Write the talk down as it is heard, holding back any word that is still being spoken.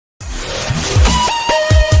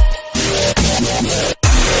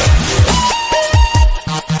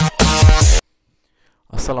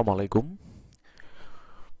আসসালামু আলাইকুম।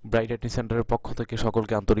 Bright IT সেন্টারের পক্ষ থেকে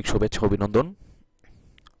সকলকে আন্তরিক শুভেচ্ছা ও অভিনন্দন।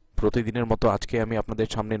 প্রতিদিনের মতো আজকে আমি আপনাদের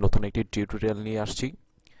সামনে নতুন একটি টিউটোরিয়াল নিয়ে আসছি।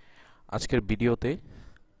 আজকের ভিডিওতে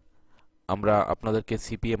আমরা আপনাদেরকে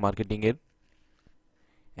সিপিএ মার্কেটিং এর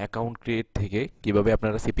অ্যাকাউন্ট ক্রিয়েট থেকে কিভাবে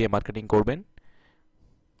আপনারা সিপিএ মার্কেটিং করবেন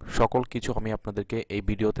সকল কিছু আমি আপনাদেরকে এই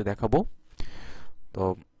ভিডিওতে দেখাবো। তো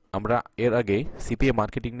আমরা এর আগে সিপিএ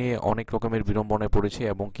মার্কেটিং নিয়ে অনেক রকমের বিড়ম্বনায় পড়েছি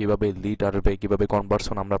এবং কিভাবে লিড আসবে, কিভাবে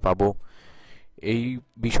কনভার্সন আমরা পাবো, এই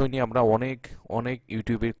বিষয় নিয়ে আমরা অনেক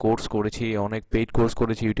ইউটিউবে কোর্স করেছি, অনেক পেইড কোর্স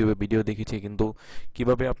করেছি, ইউটিউবে ভিডিও দেখেছি, কিন্তু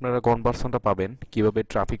কিভাবে আপনারা কনভার্সনটা পাবেন, কিভাবে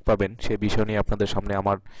ট্রাফিক পাবেন সে বিষয় নিয়ে আপনাদের সামনে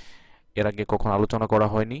আমার এর আগে কখনো আলোচনা করা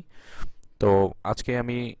হয়নি। তো আজকে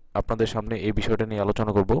আমি আপনাদের সামনে এই বিষয়টা নিয়ে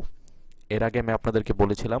আলোচনা করব। এর আগে আমি আপনাদেরকে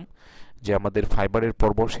বলেছিলাম যে আমাদের ফাইবারের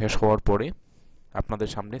পর্ব শেষ হওয়ার পরে আপনাদের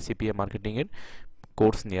সামনে সিপিএ মার্কেটিংয়ের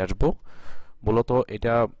কোর্স নিয়ে আসবো। মূলত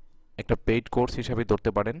এটা একটা পেইড কোর্স হিসাবে ধরতে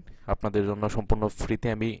পারেন, আপনাদের জন্য সম্পূর্ণ ফ্রিতে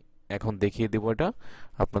আমি এখন দেখিয়ে দেবো। এটা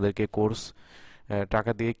আপনাদেরকে কোর্স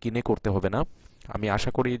টাকা দিয়ে কিনে করতে হবে না। আমি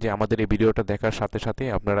আশা করি যে আমাদের এই ভিডিওটা দেখার সাথে সাথে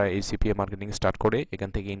আপনারা এই সিপিএ মার্কেটিং স্টার্ট করে এখান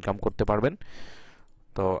থেকে ইনকাম করতে পারবেন।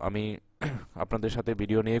 তো আমি আপনাদের সাথে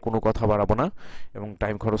ভিডিও নিয়ে কোনো কথা বাড়াবো না এবং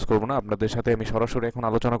টাইম খরচ করব না, আপনাদের সাথে আমি সরাসরি এখন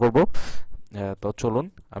আলোচনা করব। তো চলুন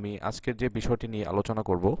আমি আজকের যে বিষয়টি নিয়ে আলোচনা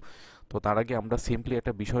করব, তো তার আগে আমরা সিম্পলি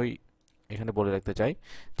একটা বিষয় এখানে বলে রাখতে চাই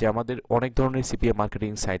যে আমাদের অনেক ধরনের সিপিএ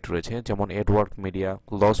মার্কেটিং সাইট রয়েছে, যেমন এডওয়ার্ক মিডিয়া,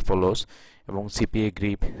 লস ফলোস এবং সিপিএ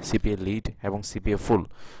গ্রিপ, সিপিএ লিড এবং সিপিএ ফুল।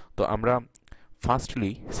 তো আমরা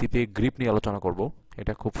ফার্স্টলি সিপিএ গ্রিপ নিয়ে আলোচনা করব।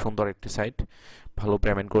 এটা খুব সুন্দর একটি সাইট, ভালো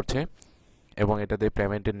পেমেন্ট করছে এবং এটাতে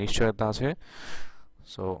পেমেন্টের নিশ্চয়তা আছে।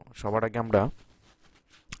 সো সবার আগে আমরা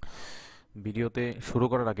ভিডিওতে শুরু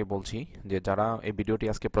করার আগে বলছি যে যারা এই ভিডিওটি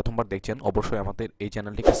আজকে প্রথমবার দেখছেন অবশ্যই আমাদের এই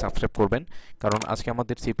চ্যানেলটিকে সাবস্ক্রাইব করবেন, কারণ আজকে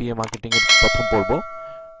আমাদের সিপিএ মার্কেটিংয়ের প্রথম পর্ব।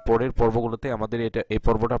 পরের পর্বগুলোতে আমাদের এই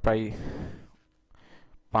পর্বটা প্রায়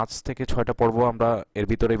 5 থেকে 6টা পর্ব আমরা এর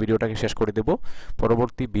ভিতরে ভিডিওটাকে শেষ করে দেব।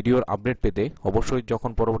 পরবর্তী ভিডিওর আপডেট পেতে অবশ্যই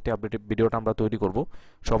যখন পরবর্তী আপডেট ভিডিওটা আমরা তৈরি করব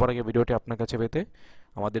সবার আগে ভিডিওটি আপনার কাছে পেতে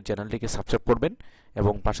আমাদের চ্যানেলটিকে সাবস্ক্রাইব করবেন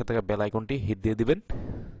এবং পাশে থাকা বেল আইকনটি হিট দিয়ে দিবেন,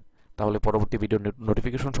 তাহলে পরবর্তী ভিডিও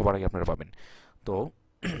নোটিফিকেশন সবার আগে আপনারা পাবেন। তো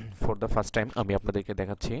ফর দ্য ফার্স্ট টাইম আমি আপনাদেরকে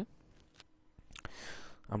দেখাচ্ছি।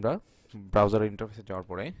 আমরা ব্রাউজারের ইন্টারফেসে যাওয়ার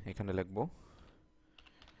পরে এখানে লিখব,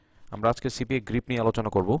 আমরা আজকে সিপিএ গ্রিপ নিয়ে আলোচনা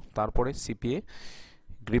করব। তারপরে সিপিএ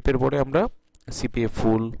গ্রিপের পরে আমরা সিপিএ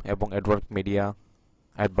ফুল এবং Adwork media,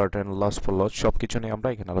 অ্যাডভার্টাইন, loss for loss সব কিছু নিয়ে আমরা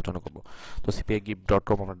এখানে আলোচনা করব। তো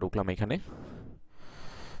cpagrip.com আমরা ঢুকলাম। এখানে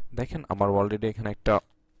দেখেন আমার অলরেডি এখানে একটা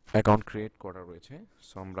অ্যাকাউন্ট ক্রিয়েট করা রয়েছে।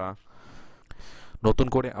 সো আমরা নতুন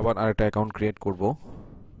করে আবার আরেকটা অ্যাকাউন্ট ক্রিয়েট করব।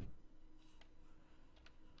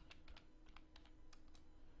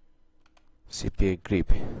 সিপিএ গ্রিপ,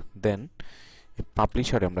 দেন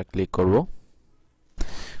পাবলিশারে আমরা ক্লিক করব।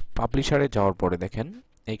 পাবলিশারে যাওয়ার পরে দেখেন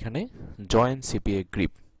এখানে জয়েন সিপিএ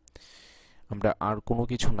গ্রিপ, আমরা আর কোনো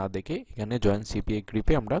কিছু না দেখে এখানে জয়েন সিপিএ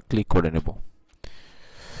গ্রিপে আমরা ক্লিক করে নেব।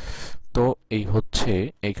 তো এই হচ্ছে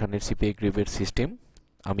এইখানের সিপিএ গ্রিপের সিস্টেম।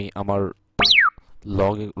 আমি আমার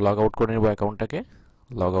লগ আউট করে নেব অ্যাকাউন্টটাকে।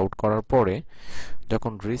 লগ আউট করার পরে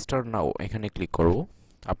যখন রেজিস্টার নাও এখানে ক্লিক করব,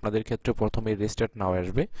 আপনাদের ক্ষেত্রে প্রথমে রেজিস্টার নাও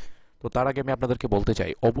আসবে। তো তার আগে আমি আপনাদেরকে বলতে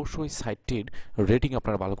চাই অবশ্যই সাইটটির রেটিং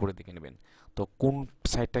আপনারা ভালো করে দেখে নেবেন। তো কোন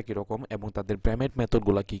সাইটটা কীরকম এবং তাদের পেমেন্ট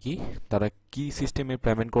মেথডগুলো কী কী, তারা কী সিস্টেমে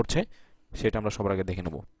পেমেন্ট করছে সেটা আমরা সবার আগে দেখে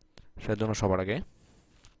নেব। সেজন্য সবার আগে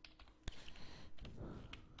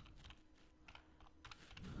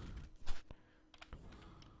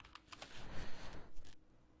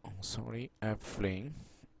affpaying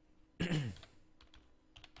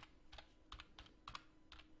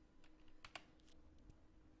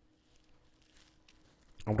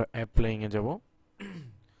আমরা affpaying এ যাব।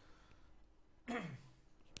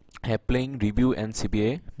 affpaying review and CPA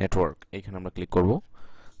network এখানে আমরা ক্লিক করব।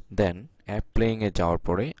 দেন affpaying এ যাওয়ার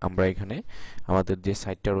পরে আমরা এখানে আমাদের যে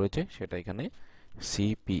সাইটটা রয়েছে সেটা এখানে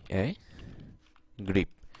সিপিএ গ্রিপ,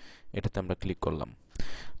 এটাতে আমরা ক্লিক করলাম।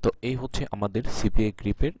 তো এই হচ্ছে আমাদের সিপিএ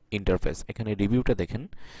গ্রিপের ইন্টারফেস। এখানে রিভিউটা দেখেন,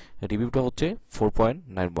 রিভিউটা হচ্ছে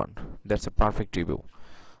 4.91, দ্যাটস এ পারফেক্ট রিভিউ।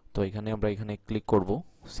 তো এখানে আমরা এখানে ক্লিক করব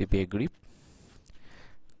সিপিএ গ্রিপ।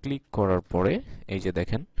 ক্লিক করার পরে এই যে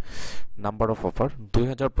দেখেন নাম্বার অফ অফার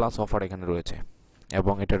 2000+ অফার এখানে রয়েছে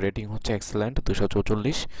এবং এটা রেটিং হচ্ছে এক্সেলেন্ট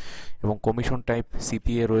 244 এবং কমিশন টাইপ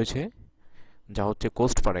সিপিএ রয়েছে যা হচ্ছে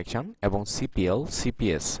কোস্ট পার অ্যাকশন এবং সিপিএল,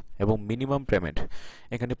 সিপিএস এবং মিনিমাম পেমেন্ট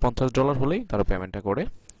এখানে $50 হলেই তারা পেমেন্টটা করে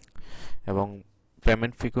এবং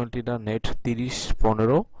পেমেন্ট ফ্রিকোয়েন্সিটা নেট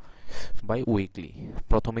 30-15 বাই উইকলি।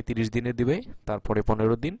 প্রথমে 30 দিনে দিবে, তারপরে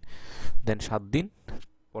 15 দিন, দেন 7 দিন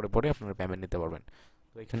পরে পরে আপনারা পেমেন্ট নিতে পারবেন।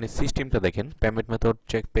 তো এখানে সিস্টেমটা দেখেন, পেমেন্ট মেথড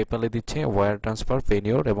চেক পেপ্যালে দিচ্ছে, ওয়্যার ট্রান্সফার,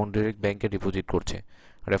 পেনিওর এবং ডিরেক্ট ব্যাংকে ডিপোজিট করছে।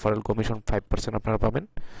 রেফারেল কমিশন 5% আপনারা পাবেন।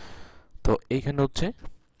 তো এইখানে হচ্ছে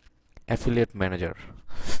অ্যাফিলিয়েট ম্যানেজার।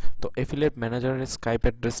 তো অ্যাফিলিয়েট ম্যানেজারের স্কাইপ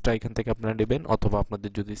অ্যাড্রেসটা এখান থেকে আপনারা নেবেন, অথবা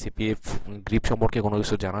আপনাদের যদি সিপিএফ গ্রিপ সম্পর্কে কোনো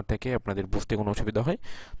কিছু জানার থাকে, আপনাদের বুঝতে কোনো অসুবিধা হয়,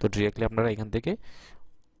 তো ডিরেক্টলি আপনারা এখান থেকে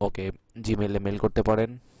ওকে জিমেইলে মেল করতে পারেন,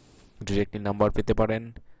 ডিরেক্টলি নাম্বার পেতে পারেন।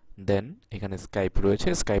 দেন এখানে স্কাইপ রয়েছে,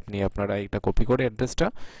 স্কাইপ নিয়ে আপনারা এটা কপি করে অ্যাড্রেসটা,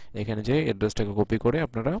 এখানে যে অ্যাড্রেসটাকে কপি করে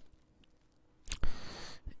আপনারা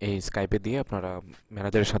এই স্কাইপে দিয়ে আপনারা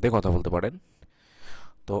ম্যানেজারের সাথে কথা বলতে পারেন।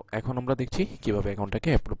 তো এখন আমরা দেখছি কিভাবে অ্যাকাউন্টটাকে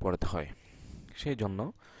অ্যাপ্রুভ করাতে হয়। সেই জন্য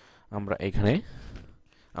আমরা এখানে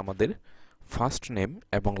আমাদের ফার্স্ট নেম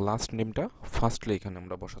এবং লাস্ট নেমটা ফার্স্টলি এখানে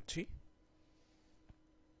আমরা বসাচ্ছি।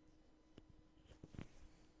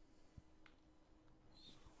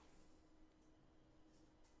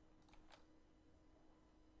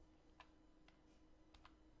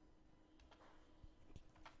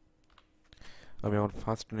 আমি আমার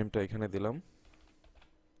ফার্স্ট নেমটা এখানে দিলাম।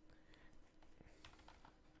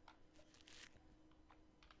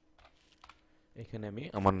 এখানে আমি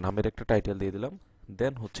আমার নামের একটা টাইটেল দিয়ে দিলাম।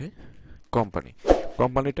 দেন হচ্ছে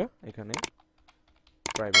কোম্পানিটা এখানে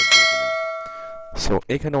প্রাইভেট দিয়ে দিলাম। সো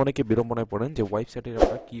এখানে অনেকে বিড়ম্বনায় পড়েন যে ওয়েবসাইটের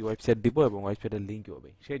আমরা কি ওয়েবসাইট দিব এবং ওয়েবসাইটের লিঙ্ক কি হবে।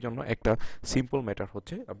 সেই জন্য একটা সিম্পল ম্যাটার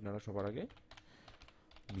হচ্ছে, আপনারা সবার আগে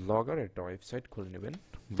ব্লগার একটা ওয়েবসাইট খুলে নেবেন,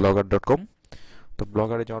 blogger.com। তো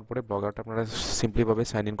ব্লগারে যাওয়ার পরে ব্লগারটা আপনারা সিম্পলিভাবে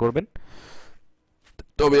সাইন ইন করবেন।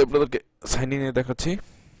 তো আমি আপনাদেরকে সাইন ইনে দেখাচ্ছি।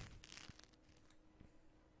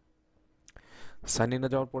 সাইন ইনে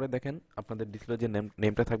যাওয়ার পরে দেখেন আপনাদের ডিসপ্লে যে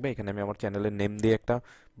নেমটা থাকবে, এখানে আমি আমার চ্যানেলের নেম দিয়ে একটা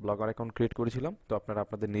ব্লগার অ্যাকাউন্ট ক্রিয়েট করেছিলাম। তো আপনারা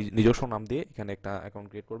আপনাদের নিজস্ব নাম দিয়ে এখানে একটা অ্যাকাউন্ট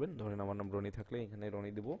ক্রিয়েট করবেন। ধরেন আমার নাম রনি থাকলে এখানে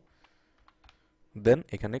রনি দিব। দেন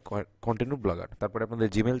এখানে কন্টিনিউ ব্লগার, তারপরে আপনাদের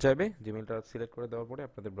জিমেল চাইবে, জিমেলটা সিলেক্ট করে দেওয়ার পরে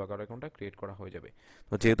আপনাদের ব্লগার অ্যাকাউন্টটা ক্রিয়েট করা হয়ে যাবে।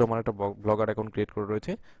 তো যেহেতু আমার একটা ব্লগার অ্যাকাউন্ট ক্রিয়েট করে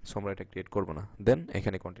রয়েছে, সো আমরা এটা ক্রিয়েট করবো না। দেন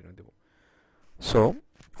এখানে কন্টিনিউ দেব। সো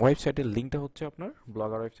ওয়েবসাইটের লিঙ্কটা হচ্ছে আপনার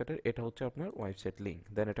ব্লগার ওয়েবসাইটের, এটা হচ্ছে আপনার ওয়েবসাইট লিঙ্ক।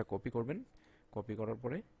 দেন এটা কপি করবেন, কপি করার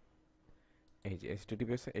পরে এই যে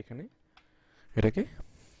HTTPS এখানে এটাকে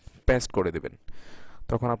পেস্ট করে দেবেন।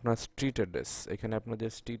 তখন আপনার স্ট্রিট অ্যাড্রেস, এখানে আপনার যে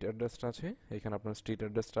স্ট্রিট অ্যাড্রেসটা আছে, এখানে আপনার স্ট্রিট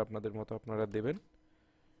অ্যাড্রেসটা আপনাদের মতো আপনারা দেবেন।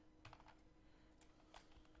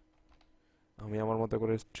 আমি আমার মতো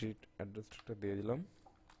করে স্ট্রিট অ্যাড্রেসটা দিয়ে দিলাম।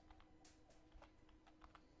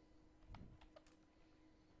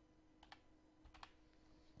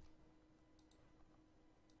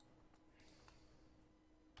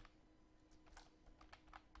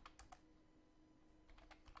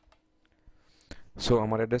 সো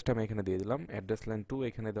আমার অ্যাড্রেসটা আমি এখানে দিয়ে দিলাম। অ্যাড্রেস লাইন 2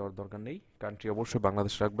 এখানে দেওয়ার দরকার নেই। কান্ট্রি অবশ্যই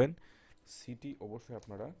বাংলাদেশ রাখবেন। সিটি অবশ্যই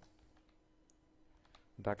আপনারা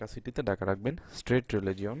ঢাকা সিটিতে ঢাকা রাখবেন। স্ট্রেট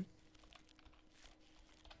রিলিজিয়ন,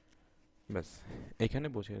 ব্যাস এখানে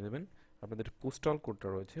বসিয়ে দেবেন। আপনাদের পোস্টাল কোডটা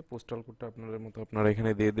রয়েছে, পোস্টাল কোডটা আপনাদের মতো আপনারা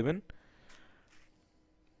এখানে দিয়ে দেবেন।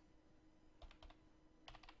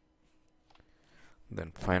 দেন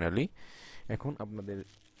ফাইনালি এখন আপনাদের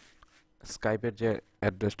স্কাইপের যে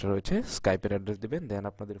অ্যাড্রেসটা রয়েছে, স্কাইপের অ্যাড্রেস দিবেন। দেন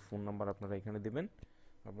আপনাদের ফোন নাম্বার আপনারা এখানে দিবেন,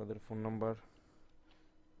 আপনাদের ফোন নাম্বার।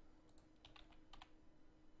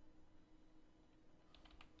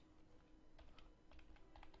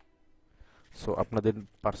 সো আপনাদের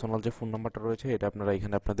পার্সোনাল যে ফোন নাম্বারটা রয়েছে এটা আপনারা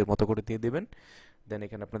এখানে আপনাদের মতো করে দিয়ে দিবেন। দেন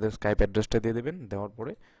এখানে আপনাদের স্কাইপ অ্যাড্রেসটা দিয়ে দিবেন। দেওয়ার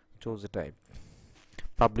পরে চুজ টাইপ,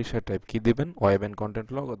 পাবলিশার টাইপ কি দিবেন, ওয়েব এন্ড কন্টেন্ট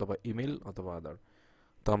লগ অথবা ইমেল অথবা আদার।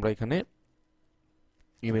 তো আমরা এখানে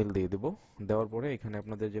ইমেল দিয়ে দেব। দেওয়ার পরে এখানে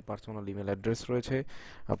আপনাদের যে পার্সোনাল ইমেল অ্যাড্রেস রয়েছে,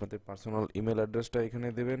 আপনাদের পার্সোনাল ইমেল অ্যাড্রেসটা এখানে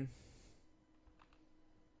দেবেন।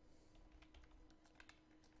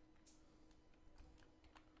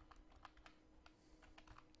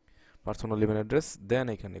 Personal email address. দেন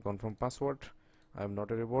এখানে confirm password, I am not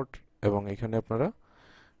a robot, এবং এখানে আপনারা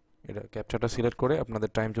এটা ক্যাপচাটা সিলেক্ট করে আপনাদের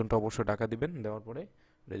টাইম জোনটা অবশ্যই ঢাকা দিবেন। দেওয়ার পরে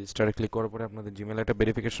রেজিস্টারে ক্লিক করার পরে আপনাদের জিমেল একটা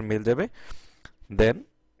ভেরিফিকেশন মেল যাবে। দেন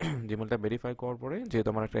জিমেলটা ভেরিফাই করার পরে যেহেতু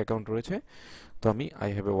আমার একটা অ্যাকাউন্ট রয়েছে, তো আমি I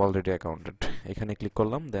have a already accounted এখানে ক্লিক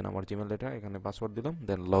করলাম। দেন আমার জিমেল ডেটা এখানে পাসওয়ার্ড দিলাম।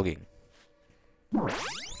 দেন লগ ইন।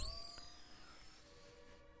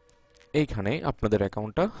 এইখানে আপনাদের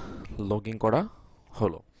অ্যাকাউন্টটা লগ ইন করা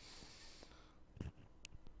হলো।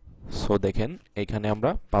 সো দেখেন এখানে আমরা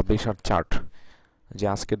পাবলিশার চার্ট, যে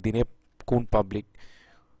আজকের দিনে কোন পাবলিক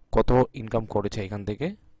কত ইনকাম করেছে এখান থেকে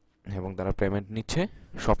এবং তারা পেমেন্ট নিচ্ছে,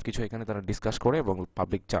 সব কিছু এখানে তারা ডিসকাস করে এবং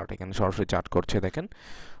পাবলিক চার্ট এখানে সরাসরি চার্ট করছে। দেখেন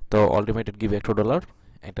তো আলটিমেটেড গিভ $100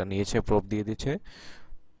 এটা নিয়েছে, প্রুফ দিয়ে দিচ্ছে।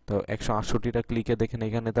 তো 168টা ক্লিকে দেখেন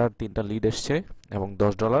এখানে তার 3টা লিড এসছে এবং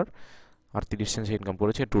 $10 আর 30 সেন্ট ইনকাম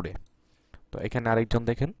করেছে টুডে। তো এখানে আরেকজন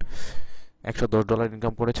দেখেন $110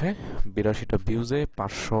 ইনকাম করেছে, 82টা ভিউজে,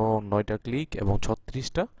 509টা ক্লিক এবং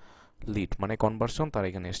 36টা লিড, মানে কনভার্সন তার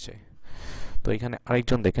এখানে এসছে। তো এখানে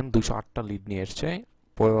আরেকজন দেখেন 208টা লিড নিয়ে এসছে,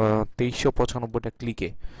 2395টা ক্লিকে।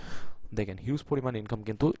 দেখেন হিউজ পরিমাণ ইনকাম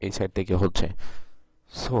কিন্তু এই সাইট থেকে হচ্ছে।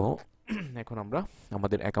 সো এখন আমরা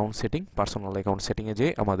আমাদের অ্যাকাউন্ট সেটিং, পার্সোনাল অ্যাকাউন্ট সেটিংয়ে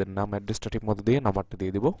যেয়ে আমাদের নাম অ্যাড্রেসটা ঠিক মতো দিয়ে নাম্বারটা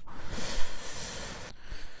দিয়ে দিব।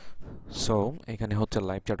 সো এখানে হচ্ছে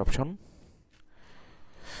লাইভ চ্যাট অপশন।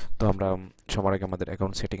 তো আমরা সবার আগে আমাদের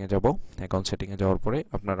অ্যাকাউন্ট সেটিংয়ে যাব। অ্যাকাউন্ট সেটিংয়ে যাওয়ার পরে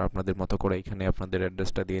আপনারা আপনাদের মতো করে এখানে আপনাদের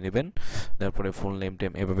অ্যাড্রেসটা দিয়ে নেবেন, তারপরে ফুল নেম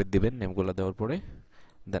টেম এভাবে দিবেন, নেমগুলো দেওয়ার পরে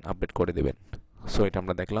দেন আপডেট করে দেবেন। সো এটা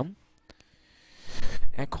আমরা দেখলাম।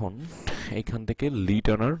 এখন এইখান থেকে লিড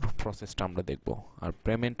আনার প্রসেসটা আমরা দেখব। আর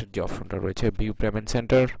পেমেন্টের যে অপশনটা রয়েছে, view payment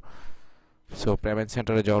centre. So payment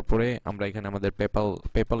সেন্টারে যাওয়ার পরে আমরা এখানে আমাদের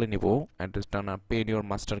পেপালে নিব অ্যাড্রেসটা, না পে ইওর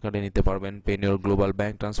মাস্টার কার্ডে নিতে পারবেন, pay your global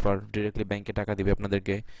bank transfer, directly ব্যাংকে টাকা দিবে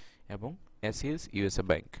আপনাদেরকে, এবং এসিএস ইউএসএ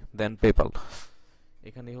ব্যাংক, দেন পেপাল।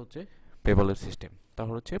 এখানেই হচ্ছে পেপালের সিস্টেম।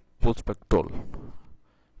 তারপর হচ্ছে পোস্টপ্যাক টোল,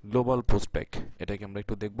 গ্লোবাল পোস্টপ্যাক, এটাকে আমরা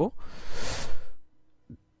একটু দেখব।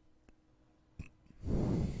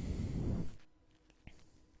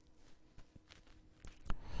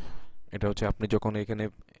 এটা হচ্ছে আপনি যখন এখানে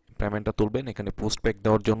পেমেন্টটা তুলবেন, এখানে পোস্ট প্যাক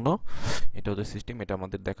দেওয়ার জন্য এটা হচ্ছে সিস্টেম, এটা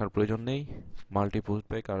আমাদের দেখার প্রয়োজন নেই। মাল্টি পোস্ট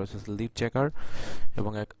প্যাক আর হচ্ছে লিড চেকার,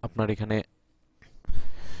 এবং আপনার এখানে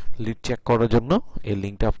লিড চেক করার জন্য এই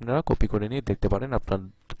লিঙ্কটা আপনারা কপি করে নিয়ে দেখতে পারেন আপনার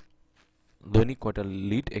দৈনিক কয়টা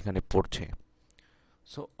লিড এখানে পড়ছে।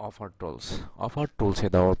 সো অফার টুলসে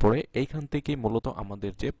দেওয়ার পরে এইখান থেকেই মূলত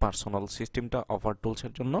আমাদের যে পার্সোনাল সিস্টেমটা অফার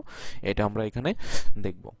টুলসের জন্য, এটা আমরা এখানে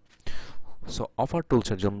দেখব। সো অফার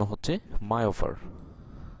টুলসের জন্য হচ্ছে মাই অফার।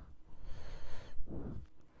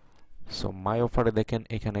 সো মাই অফারে দেখেন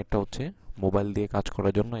এখানে একটা হচ্ছে মোবাইল দিয়ে কাজ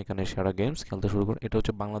করার জন্য, এখানে সারা গেমস খেলতে শুরু করে, এটা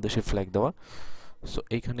হচ্ছে বাংলাদেশের ফ্ল্যাগ দেওয়া। সো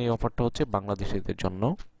এইখানে এই অফারটা হচ্ছে বাংলাদেশিদের জন্য,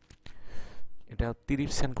 এটা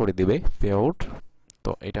 30 সেন্ট করে দিবে পে আউট।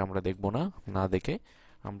 তো এটা আমরা দেখব না, না দেখে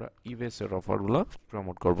আমরা ইউএস এর অফারগুলো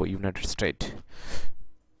প্রমোট করব, ইউনাইটেড স্টেট।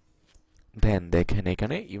 দেন দেখেন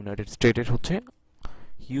এখানে ইউনাইটেড স্টেটের হচ্ছে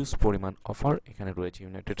হিউজ পরিমাণ অফার এখানে রয়েছে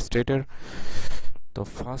ইউনাইটেড স্টেটের। তো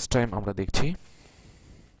ফার্স্ট টাইম আমরা দেখছি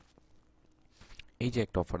এই যে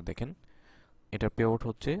একটা অফার দেখেন, এটা পে আউট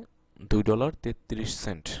হচ্ছে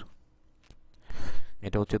 $2.33।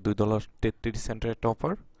 এটা হচ্ছে $2.33 একটা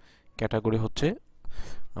অফার। ক্যাটাগরি হচ্ছে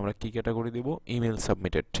আমরা কি category Dev, email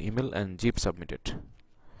submitted, email and zip submitted.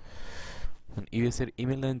 US এর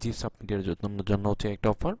ইমেল অ্যান্ড জিপ সাবমিটের জন্য হচ্ছে একটা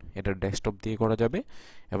অফার, এটা ডেস্কটপ দিয়ে করা যাবে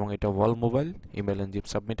এবং এটা ওয়াল mobile email and zip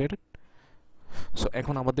submitted. So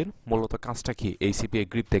এখন আমাদের মূলত কাজটা কি এই সিপিএ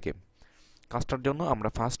গ্রিপ থেকে, কাজটার জন্য আমরা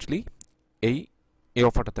ফার্স্টলি এই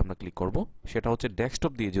অফারটাতে আমরা ক্লিক করব। সেটা হচ্ছে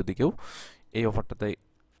ডেস্কটপ দিয়ে যদি কেউ এই অফারটাতে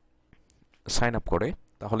সাইন আপ করে,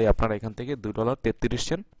 তাহলে আপনারা এখান থেকে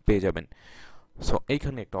 $2.33 পেয়ে যাবেন। সো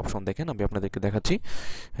এইখানে একটা অপশন দেখেন, আমি আপনাদেরকে দেখাচ্ছি,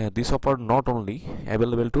 this offer not only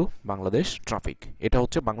available two Bangladesh traffic. এটা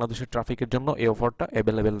হচ্ছে বাংলাদেশের ট্রাফিকের জন্য এই অফারটা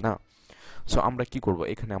অ্যাভেলেবেল না। সো আমরা কি করব,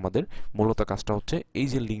 এখানে আমাদের মূলত কাজটা হচ্ছে এই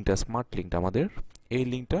যে লিঙ্কটা, স্মার্ট লিঙ্কটা আমাদের, এই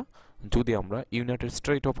লিঙ্কটা যদি আমরা ইউনাইটেড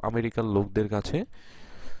স্টেট অফ আমেরিকার লোকদের কাছে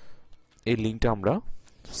এই লিঙ্কটা আমরা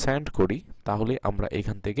সেন্ড করি, তাহলে আমরা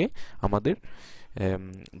এখান থেকে আমাদের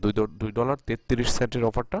 $2.33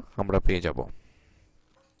 অফারটা আমরা পেয়ে যাব।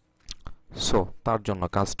 সো তার জন্য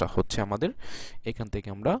কাজটা হচ্ছে আমাদের এখান থেকে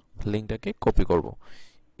আমরা লিঙ্কটাকে কপি করব।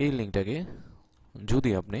 এই লিঙ্কটাকে যদি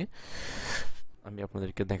আমি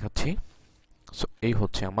আপনাদেরকে দেখাচ্ছি। সো এই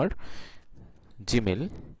হচ্ছে আমার জিমেল,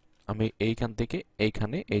 আমি এইখান থেকে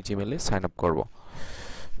এইখানে এই জিমেলে সাইন আপ করব।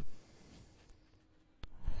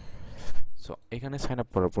 সো এখানে সাইন আপ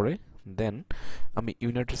করার পরে দেন আমি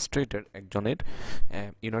ইউনাইটেড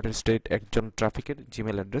স্টেট একজন ট্রাফিকের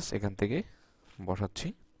জিমেল অ্যাড্রেস এখান থেকে বসাচ্ছি।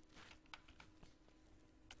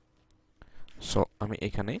 সো আমি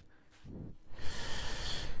এখানে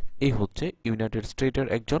এই হচ্ছে ইউনাইটেড স্টেটের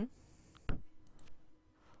একজন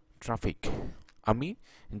ট্রাফিক, আমি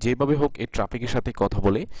যেভাবে হোক এই ট্রাফিকের সাথে কথা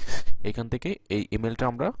বলে এখান থেকে এই ইমেলটা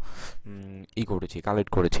আমরা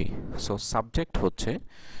কালেক্ট করেছি। সো সাবজেক্ট হচ্ছে,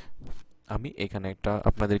 আমি এখানে একটা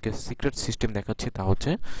আপনাদেরকে সিক্রেট সিস্টেম দেখাচ্ছি, তা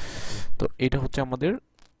হচ্ছে, তো এটা হচ্ছে আমাদের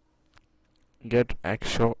gate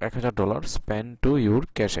 $1,000 spend to your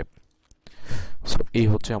cash app. So এই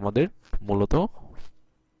হচ্ছে আমাদের মূলত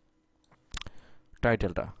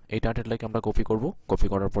টাইটেলটা, এই টাইটেলটাকে আমরা কপি করব। কপি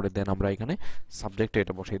করার পরে দেন আমরা এখানে সাবজেক্টে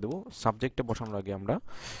এটা বসাই দেবো। সাবজেক্টে বসানোর আগে আমরা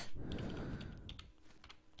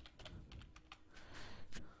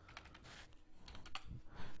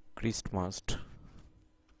Christmas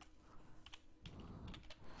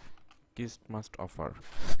offer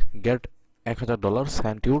gate $1,000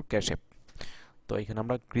 Saint your cash app. তো এখানে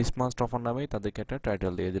আমরা ক্রিসমাস অফার নামে তাদেরকে একটা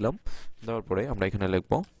টাইটেল দিয়ে দিলাম। দেওয়ার পরে আমরা এখানে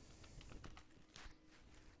লিখব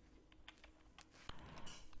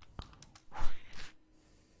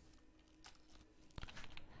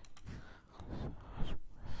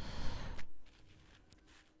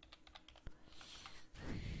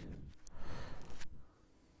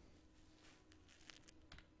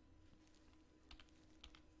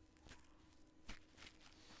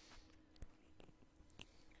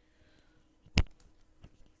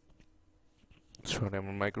সরি,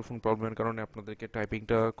 আমার মাইক্রোফোন প্রবলেমের কারণে আপনাদেরকে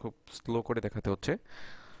টাইপিংটা খুব স্লো করে দেখাতে হচ্ছে।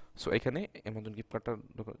 সো এখানে অ্যামাজন গিফট কার্ডটা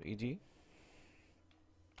easy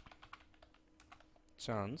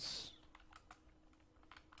chance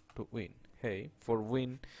to win, hey for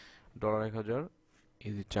win $1000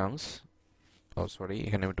 easy chance, O sorry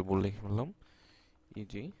এখানে আমি একটু ভুল লিখে ফেললাম,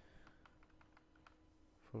 easy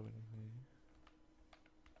for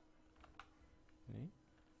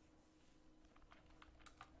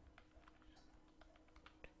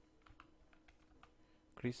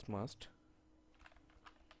Christmas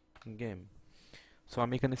game. So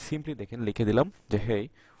আমি এখানে সিম্পলি দেখেন লিখে দিলাম যে হেই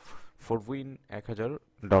for win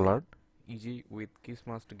 $1000 easy with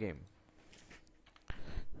Christmas game.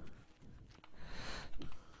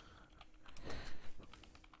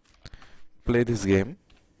 Play this game.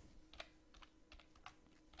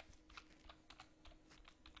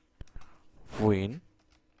 Win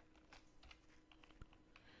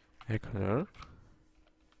 1000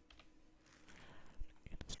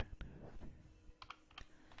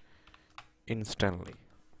 instantly.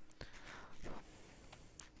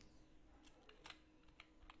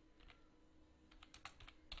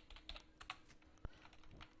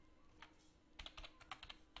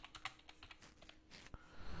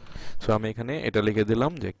 So আমি এখানে এটা লিখে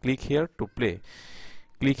দিলাম যে click here to play,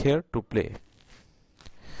 click here to play,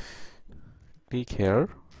 click here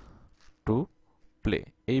to play.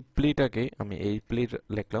 এই প্লেটাকে আমি এই প্লে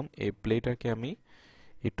লিখলাম, এই প্লেটাকে আমি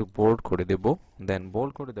একটু বোল্ড করে দেব। দেন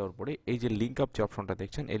বোল্ড করে দেওয়ার পরে এই যে লিঙ্ক আপ যে অপশনটা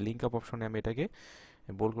দেখছেন, এই লিঙ্ক আপ অপশনে আমি এটাকে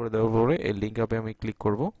বোল্ড করে দেওয়ার পরে এই লিঙ্ক আপে আমি ক্লিক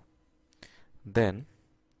করব। দেন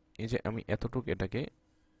এই যে আমি এতটুকু এটাকে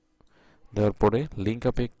দেওয়ার পরে লিঙ্ক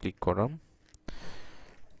আপে ক্লিক করলাম,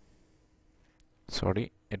 সরি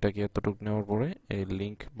এটাকে এতটুকু নেওয়ার পরে এই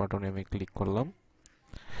লিঙ্ক বাটনে আমি ক্লিক করলাম।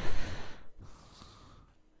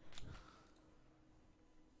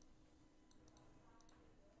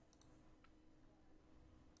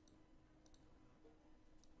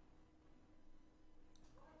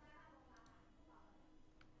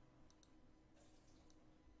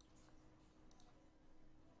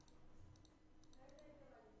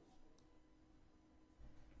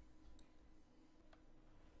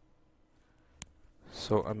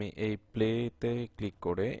 সো আমি এই প্লেতে ক্লিক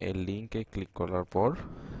করে এই লিঙ্কে ক্লিক করার পর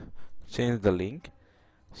চেঞ্জ দ্য লিঙ্ক।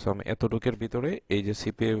 সো আমি এতটুকের ভিতরে এই যে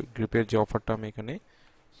সিপিএ গ্রিপের যে অফারটা আমি এখানে,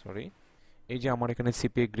 সরি এই যে আমার এখানে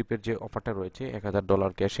সিপিএ গ্রিপের যে অফারটা রয়েছে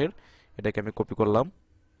 $1000 ক্যাশের, এটাকে আমি কপি করলাম।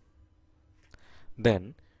 দেন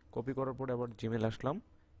কপি করার পরে আবার জিমেল আসলাম,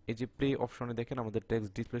 এই যে প্লে অপশনে দেখেন আমাদের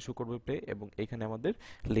টেক্সট ডিসপ্লে শো করবে প্লে, এবং এখানে আমাদের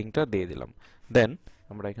লিঙ্কটা দিয়ে দিলাম। দেন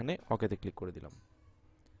আমরা এখানে ওকেতে ক্লিক করে দিলাম।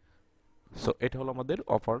 সো এটা হলো আমাদের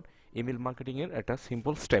অফার ইমেল মার্কেটিং এর একটা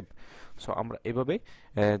সিম্পল স্টেপ। সো আমরা এভাবে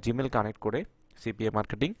জিমেল কানেক্ট করে সিপিএ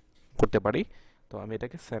মার্কেটিং করতে পারি। তো আমি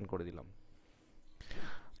এটাকে সেন্ড করে দিলাম।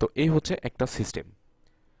 তো এই হচ্ছে একটা সিস্টেম।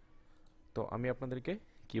 তো আমি আপনাদেরকে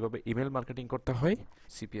কিভাবে ইমেল মার্কেটিং করতে হয়,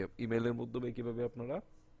 সিপিএ ইমেলের মাধ্যমে কিভাবে আপনারা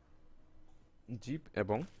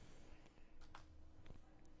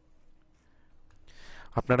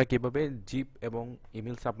জিপ এবং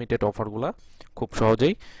ইমেল সাবমিটেড অফারগুলা খুব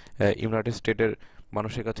সহজেই ইউনাইটেড স্টেটের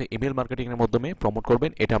মানুষের কাছে ইমেল মার্কেটিংয়ের মাধ্যমে প্রমোট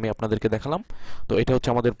করবেন, এটা আমি আপনাদেরকে দেখালাম। তো এটা হচ্ছে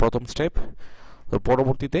আমাদের প্রথম স্টেপ। তো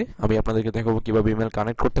পরবর্তীতে আমি আপনাদেরকে দেখাবো কিভাবে ইমেল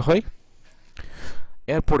কানেক্ট করতে হয়।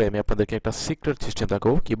 এরপরে আমি আপনাদেরকে একটা সিক্রেট সিস্টেম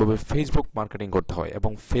দেখাবো কিভাবে ফেসবুক মার্কেটিং করতে হয়,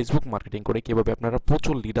 এবং ফেসবুক মার্কেটিং করে কিভাবে আপনারা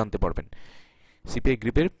প্রচুর লিড আনতে পারবেন। সিপিএ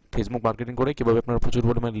গ্রিপের ফেসবুক মার্কেটিং করে কিভাবে আপনারা প্রচুর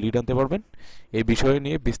পরিমাণে লিড আনতে পারবেন, এই বিষয়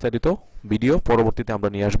নিয়ে বিস্তারিত ভিডিও পরবর্তীতে আমরা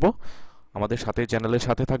নিয়ে আসবো। আমাদের সাথে চ্যানেলের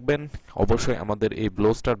সাথে থাকবেন। অবশ্যই আমাদের এই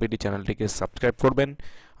ব্লোস্টার বিডি চ্যানেলটিকে সাবস্ক্রাইব করবেন।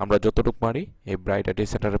 আমরা যতটুকু পারি এই ব্রাইট আইটি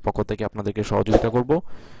সেন্টারের পক্ষ থেকে আপনাদেরকে সহযোগিতা করব।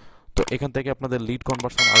 তো এখান থেকে আপনাদের লিড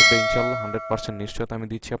কনভার্সন আসবে ইনশাআল্লাহ, 100% নিশ্চয়তা আমি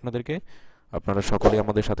দিচ্ছি আপনাদেরকে। আপনারা সকলেই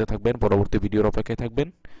আমাদের সাথে থাকবেন, পরবর্তী ভিডিওর অপেক্ষায় থাকবেন।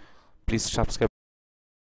 Please subscribe